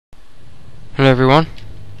everyone,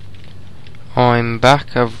 I'm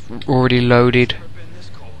back. I've already loaded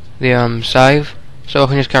the save, so I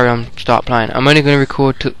can just carry on, start playing. I'm only going to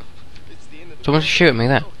record to... Someone's shooting me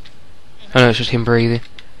there. Oh no, it's just him breathing.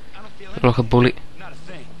 Look like a bullet.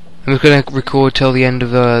 I'm just going to record till the end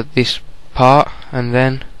of this part, and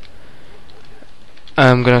then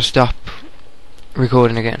I'm going to stop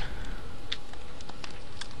recording again.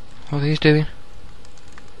 What are these doing?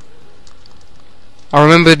 I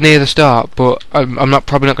remembered near the start, but I'm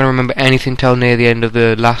probably not going to remember anything till near the end of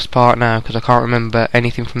the last part now, because I can't remember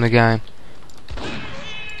anything from the game.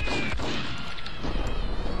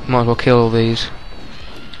 Might as well kill all these.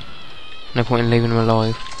 No point in leaving them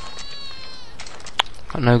alive.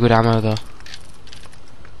 Got no good ammo though.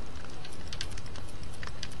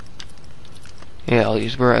 Yeah, I'll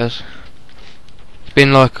use Berettas. It's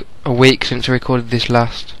been like a week since I recorded this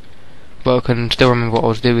last, but I can still remember what I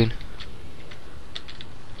was doing.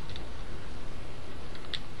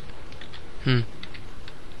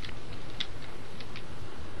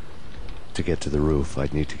 To get to the roof,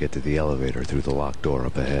 I'd need to get to the elevator through the locked door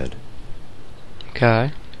up ahead.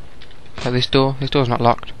 Okay. At this door? This door's not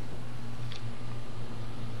locked.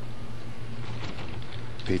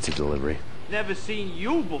 Pizza delivery. Never seen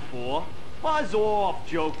you before. Buzz off,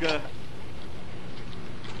 Joker.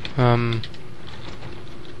 That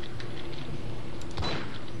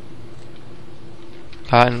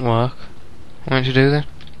didn't work. What am I to do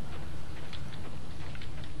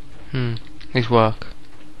then? These work.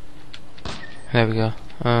 There we go.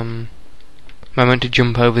 Am I meant to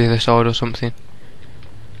jump over the other side or something?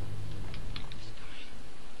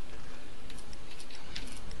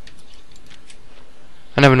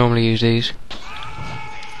 I never normally use these.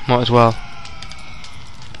 Might as well.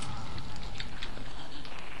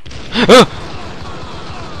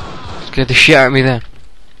 Scared the shit out of me then.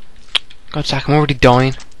 God's sake, I'm already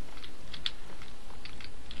dying.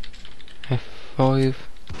 F5.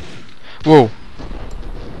 Whoa.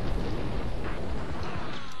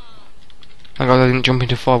 Thank God I didn't jump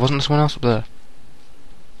into 5. Wasn't there someone else up there?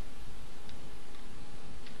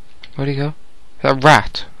 Where'd he go? Is that a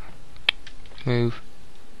rat? Move.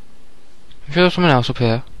 I'm sure there's someone else up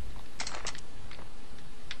here.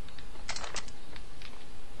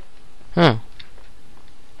 Oh.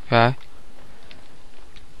 Okay.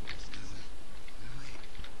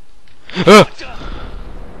 What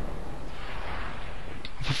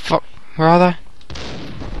the fuck? Where are they?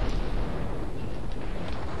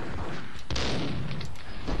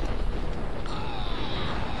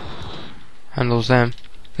 Handles them.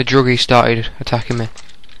 The druggie started attacking me.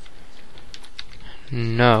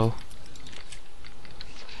 No.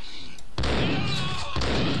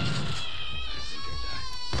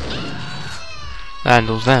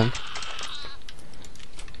 Handles them.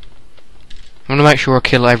 I'm gonna make sure I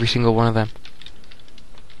kill every single one of them.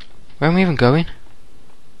 Where am I even going?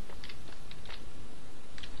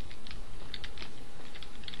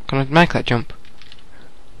 Can I make that jump?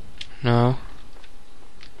 No.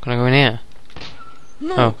 Can I go in here?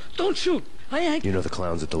 No, oh. Don't shoot. I ain't. You know the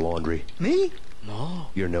clowns at the laundry? Me? No.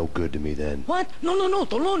 You're no good to me then. What? No,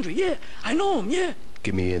 the laundry, yeah. I know him, yeah.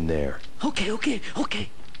 Get me in there. Okay.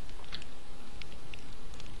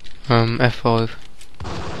 F5.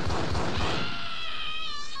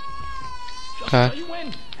 Okay. You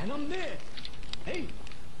in, and I'm there. Hey,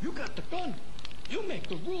 you got the gun. You make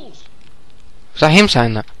the rules. Was that him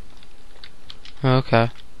saying that? Okay.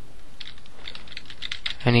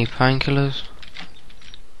 Any painkillers?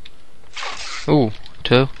 Ooh,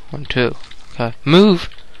 2. 1, 2. Okay. Move!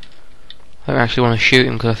 I don't actually want to shoot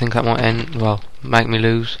him because I think that might end, well, make me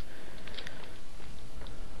lose.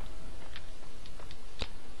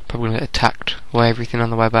 Probably gonna get attacked by everything on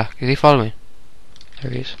the way back. Is he following?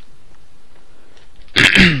 There he is.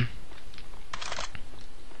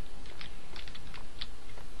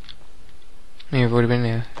 You've already been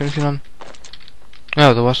here. Anything on?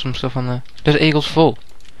 Oh, there was some stuff on there. Desert Eagle's full.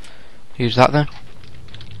 Use that then.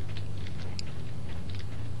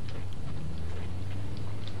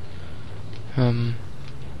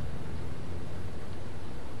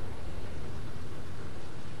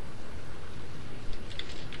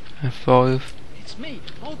 F5. It's me.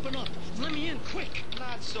 Open up. Let me in quick.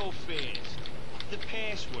 Not so fast. The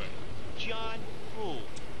password. John Woo.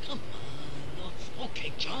 Come on.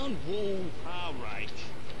 Okay, John Woo. All right.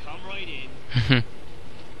 Come right in.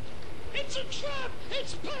 It's a trap.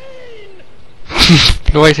 It's Payne.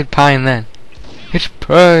 No, I said Payne then. It's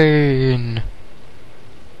Payne.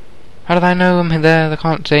 How do they know I'm there? They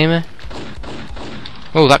can't see me.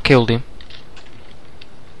 Oh, that killed him.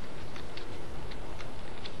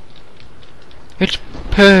 It's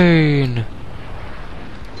Payne.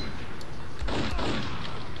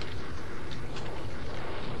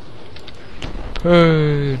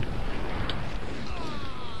 Payne.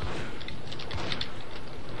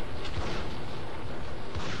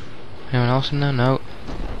 Anyone else in there? No.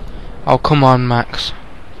 Oh, come on, Max.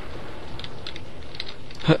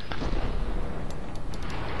 Huh.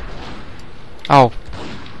 Oh.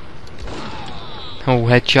 Oh,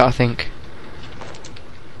 headshot, I think.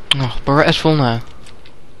 Oh, Beretta's full now.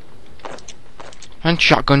 And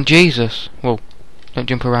shotgun, Jesus. Whoa. Don't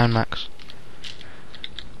jump around, Max.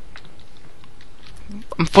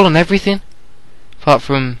 I'm full on everything. Apart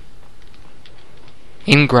from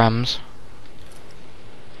engrams.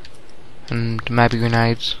 And maybe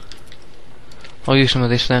grenades. I'll use some of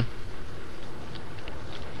this then.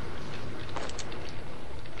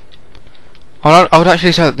 I would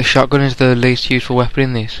actually say that the shotgun is the least useful weapon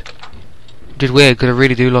in this. Which is weird because I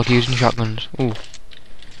really do like using shotguns. Ooh.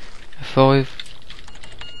 F5.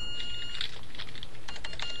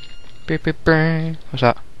 Beep, beep, beep. What's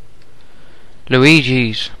that?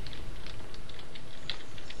 Luigi's.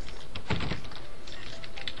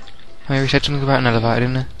 I already said something about an elevator,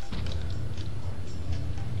 didn't I?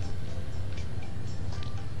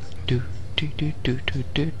 Do do do do do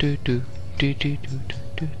do do do do do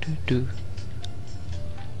do do do.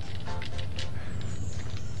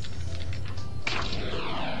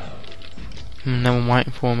 No one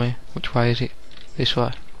waiting for me. Which way is it? This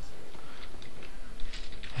way.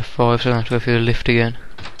 F5, so I have to go through the lift again.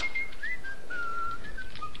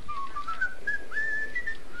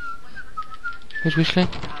 Who's whistling?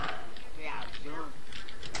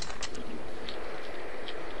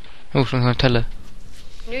 Oh, something on tell her.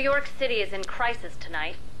 New York City is in crisis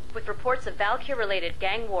tonight, with reports of Valkyr-related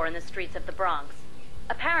gang war in the streets of the Bronx.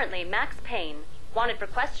 Apparently, Max Payne, wanted for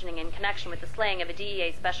questioning in connection with the slaying of a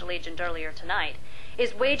DEA special agent earlier tonight,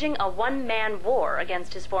 is waging a one-man war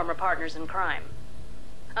against his former partners in crime.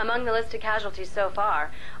 Among the listed casualties so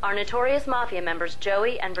far are notorious mafia members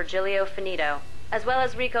Joey and Virgilio Finito, as well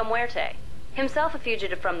as Rico Muerte, himself a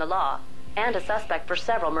fugitive from the law, and a suspect for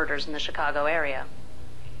several murders in the Chicago area.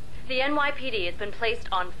 The NYPD has been placed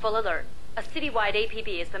on full alert. A citywide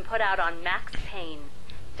APB has been put out on Max Payne.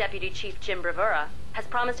 Deputy Chief Jim Bravura has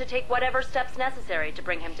promised to take whatever steps necessary to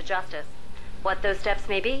bring him to justice. What those steps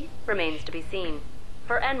may be remains to be seen.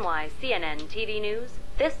 For NYCNN TV News,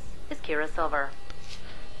 this is Kira Silver.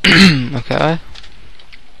 Okay.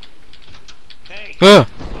 Hey,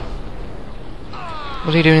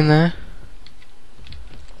 What's he doing in there?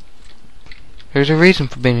 There's a reason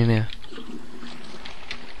for being in here.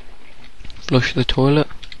 Flush the toilet.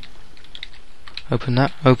 Open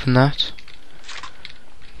that, open that.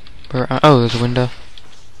 Oh, there's a window.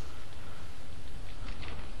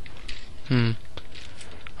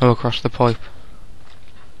 Oh, across the pipe.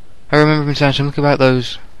 I remember him saying something about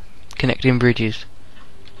those connecting bridges.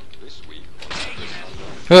 This week,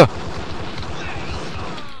 Oh!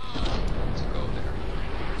 to go there.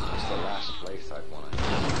 It's the last place I'd want to go.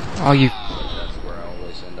 Oh, you... But that's where I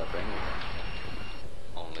always end up anyway.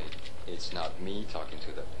 Only, it's not me talking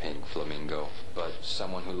to the pink flamingo, but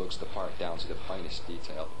someone who looks the part down to the finest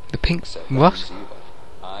detail. The pink... Except that What? he's evil.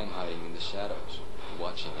 I'm hiding in the shadows,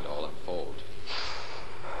 watching it all unfold.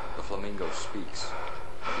 The flamingo speaks.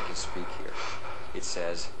 You can speak here. It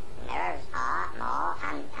says, Mirrors are more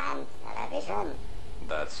fun than television.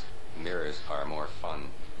 that's mirrors are more fun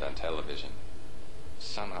than television.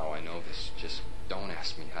 Somehow I know this, just don't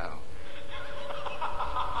ask me how.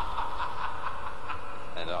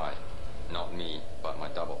 And I, not me, but my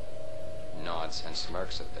double, nods and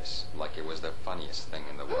smirks at this like it was the funniest thing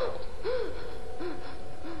in the world.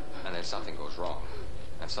 And then something goes wrong,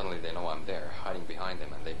 and suddenly they know I'm there, hiding behind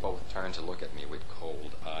them, and they both turn to look at me with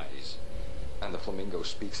cold eyes. And the flamingo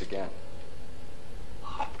speaks again.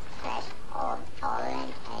 Threshold tolerant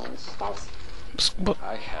pain space. What?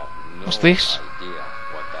 I have no What's this? idea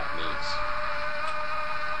what that means.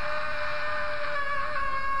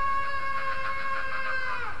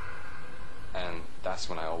 And that's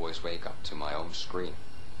when I always wake up to my own scream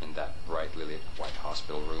in that brightly lit white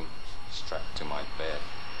hospital room, strapped to my bed.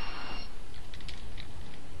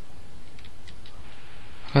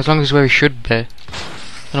 As long as it's where he should be. I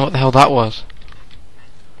don't know what the hell that was.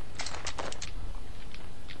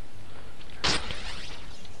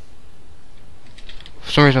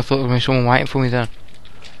 For some reason I thought there was someone waiting for me then.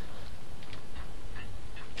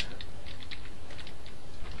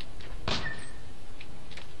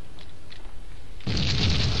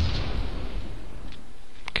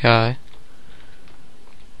 Okay.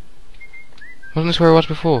 Wasn't this where I was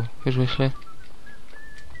before? Who's whistling?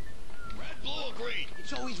 red, blue, or green?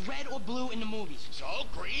 It's always red or blue in the movies. So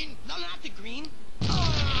green? No, not the green.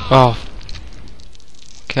 Oh.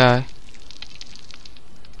 Okay.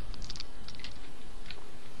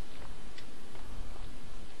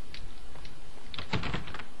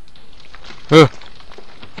 Well,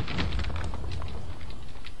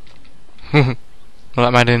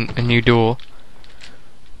 that made a new door.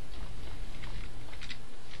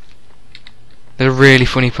 There's a really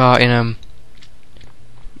funny part in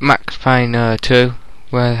Max Payne 2,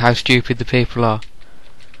 where how stupid the people are.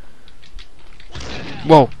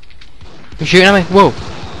 Whoa! You're shooting at me? Whoa!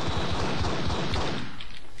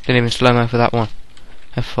 Didn't even slow mo for that one.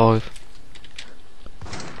 F5.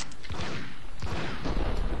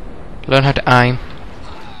 Learn how to aim.